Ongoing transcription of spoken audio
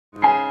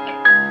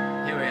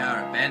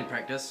And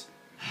practice.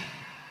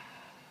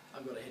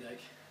 I've got a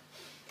headache.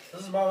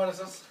 This is my one,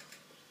 assist.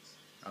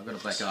 I've got a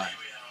black eye.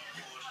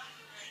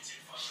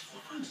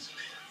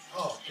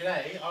 Oh,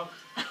 g'day.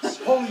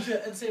 Holy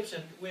shit,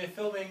 Inception. We're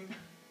filming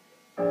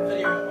a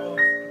video of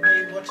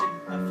me watching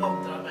a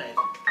film that I made.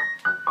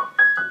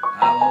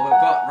 Well,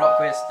 we've got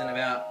Rockquest in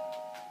about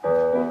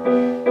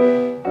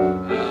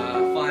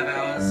 5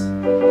 hours.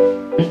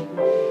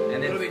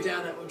 And then What are we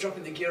down at? We're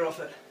dropping the gear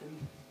off at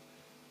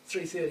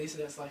 3:30, so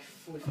that's like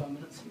 45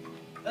 minutes.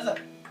 Is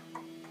it?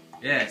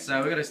 yeah, so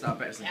we're gonna start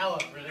practicing. An hour,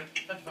 really.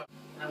 55.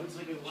 No, it's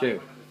like a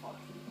Shoot.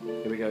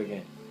 Here we go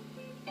again.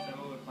 So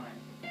what we're playing?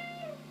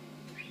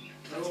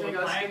 Let's We're go,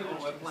 guys. playing or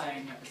we're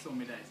playing So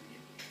Many Days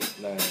again?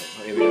 No,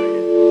 here we go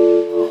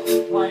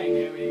again. Playing,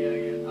 here we go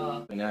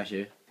again. Now,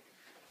 Hugh.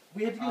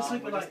 We had to go to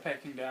sleep We're at just like...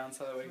 packing down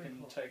so that we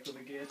can take all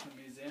the gear to the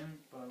museum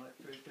by like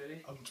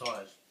 3:30. I'm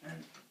tired.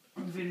 And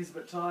Vinny's a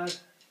bit tired.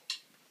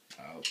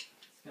 Oh. It's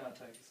gonna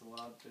take us a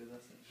while to do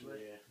this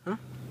actually. Yeah.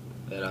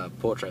 That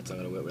portraits I'm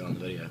going to work with on the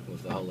video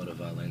with a whole lot of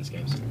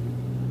landscapes.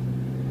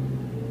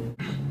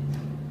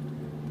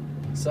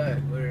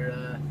 So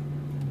we're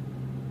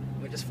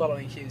just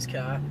following Hugh's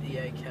car,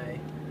 EAK.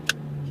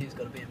 Hugh's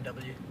got a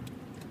BMW.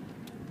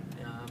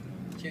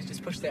 Hugh's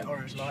just pushed that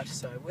orange light,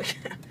 so we're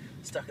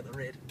stuck at the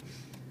red.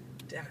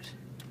 Damn it.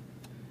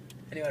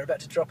 Anyway, we're about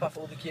to drop off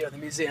all the gear at the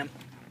museum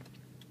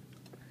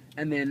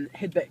and then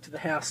head back to the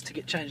house to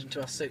get changed into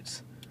our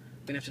suits.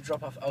 We're going to have to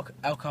drop off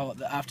alcohol at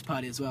the after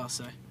party as well,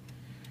 so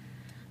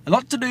a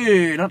lot to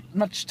do, not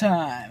much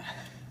time.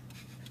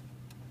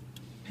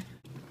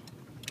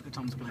 Look at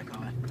Tom's black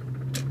eye.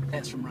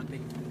 That's from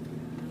rugby.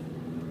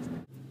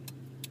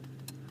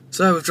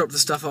 So we've dropped the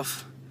stuff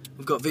off.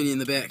 We've got Vinny in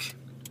the back.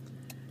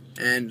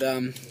 And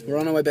we're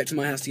on our way back to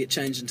my house to get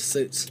changed into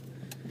suits.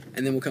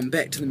 And then we'll come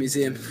back to the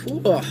museum.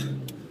 Oh,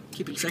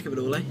 keeping track of it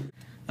all, eh?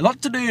 A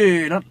lot to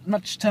do, not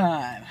much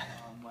time.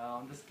 Well,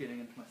 I'm just getting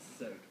into my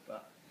suit,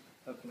 but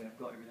hopefully I've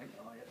got everything.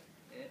 Oh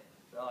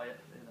yeah,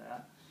 there they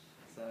are.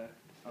 So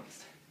I'll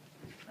just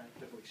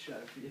make a quick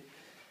show for you.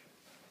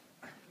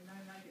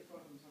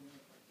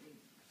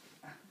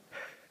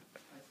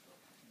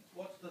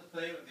 What's the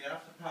theme of the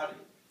after party?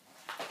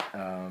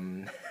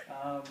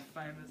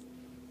 Famous.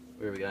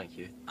 Where are we going,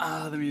 Hugh?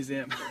 The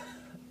museum.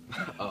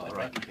 Oh,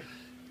 right. Okay.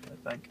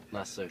 I think.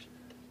 Nice suit.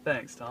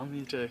 Thanks, Tom.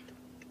 You too.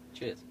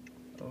 Cheers.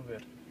 All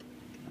good.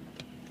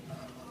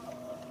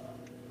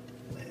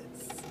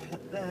 Let's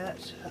hit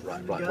that.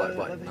 Right.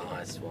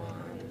 Nice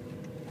one.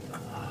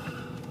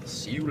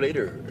 See you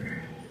later.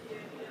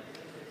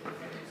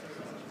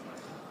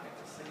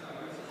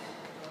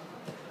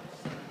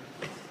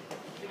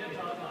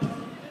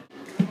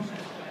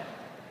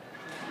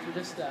 We're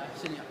just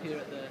sitting up here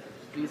at the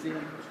museum,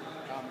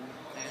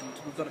 and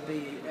we've got to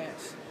be at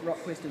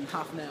Rockquest in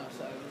half an hour,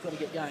 so we've got to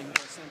get going. We've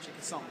got to check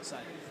a song, so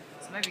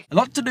maybe a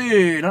lot to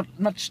do, not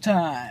much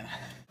time.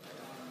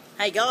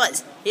 Hey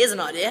guys, here's an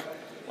idea.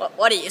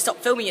 Why don't you stop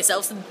filming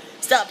yourselves and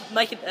start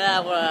making...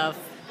 Well,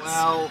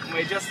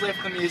 we just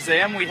left the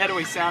museum. We had a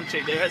wee sound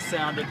check there. It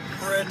sounded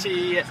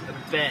pretty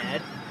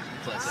bad.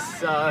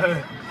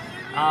 So,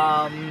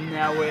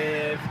 now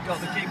we've got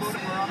the keyboard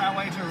and we're on our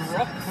way to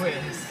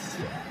Rockquest.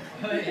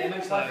 So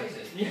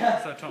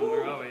Tom,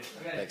 where are we?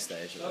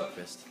 Backstage at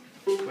Rockfest.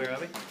 Where are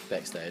we?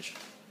 Backstage.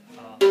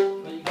 Oh,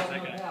 okay.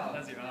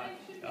 That's your eye.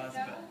 Oh, it's a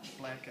bit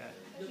black.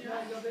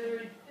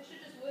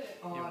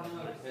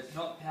 It's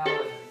not power is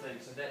the thing,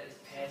 so that is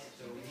passive,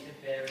 so we need a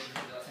bearing.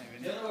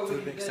 To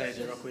the backstage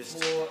at Rockquest.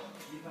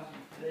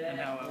 And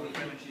how are we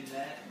feeling?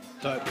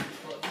 Dope.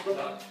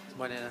 It's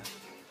my nana.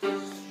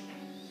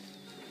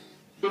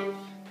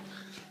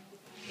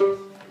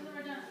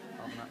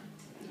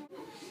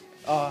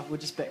 Oh, we're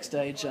just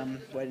backstage,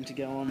 waiting to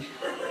go on.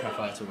 How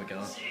far till we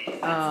go?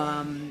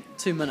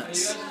 2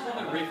 minutes.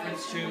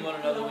 Reference tune one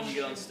another when you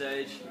get on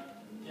stage.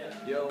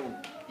 Yo.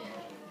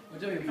 We're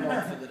doing a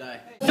vlog for the day.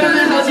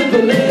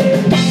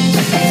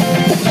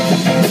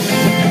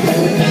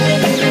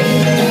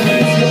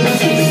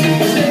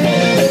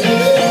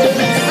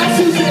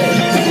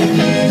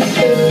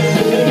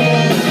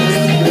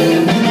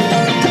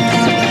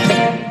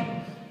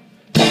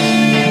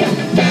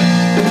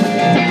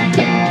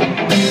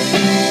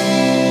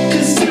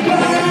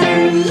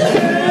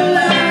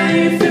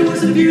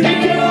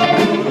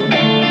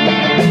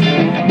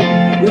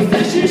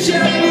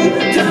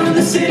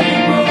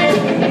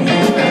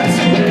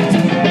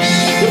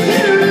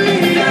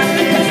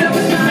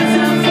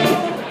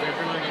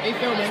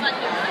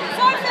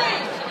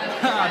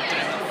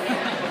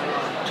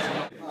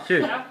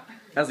 Hugh,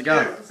 how's it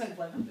going?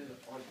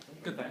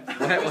 Good thanks.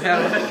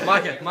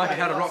 Micah,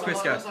 how did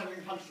Rockquest go?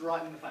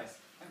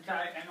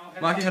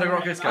 Mikey, how did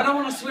Rockquest I don't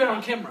go? want to swear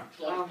on camera.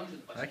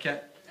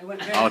 Okay. It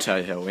went very I'll tell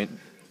you how it went.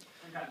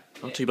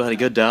 Not too bloody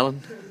good,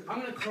 darling.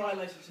 I'm going to cry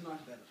later tonight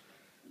about it.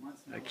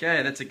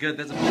 Okay, that's a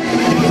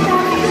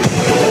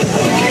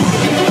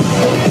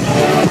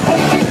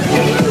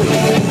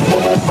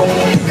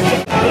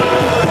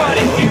What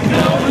if you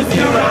close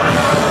your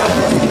eyes?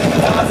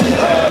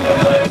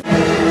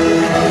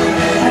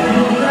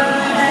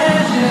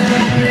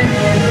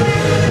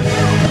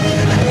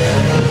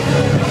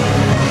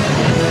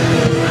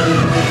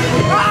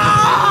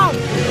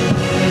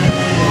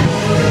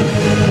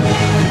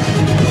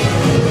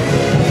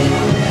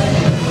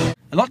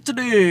 A lot to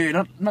do,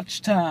 not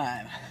much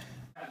time.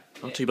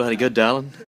 Not too bloody good, darling.